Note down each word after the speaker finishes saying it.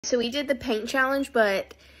So we did the paint challenge,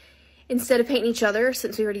 but instead of painting each other,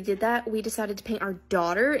 since we already did that, we decided to paint our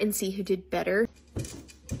daughter and see who did better.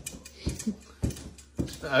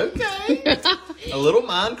 Okay. A little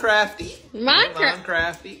Minecrafty.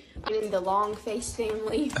 Minecrafty. In the long face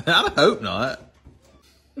family. I hope not.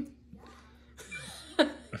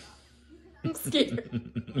 I'm scared.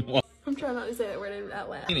 I'm trying not to say that word out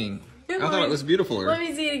loud. I thought it was beautiful. Let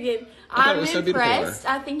me see it again. I I'm impressed.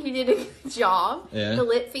 I think you did a good job. Yeah. The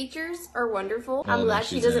lip features are wonderful. Well, I'm glad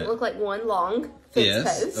she doesn't look like one long fence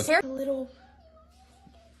post. Okay. A little.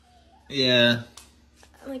 Yeah.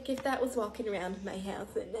 Like if that was walking around my house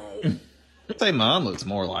at night. I'd say mine looks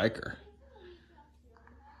more like her.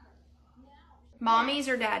 Mommy's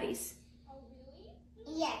or daddy's?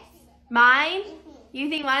 Yes. Mine? You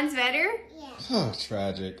think mine's better? Yes. Oh,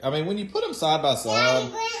 tragic. I mean, when you put them side by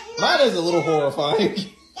side, mine is a little horrifying.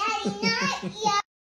 Daddy, not yet.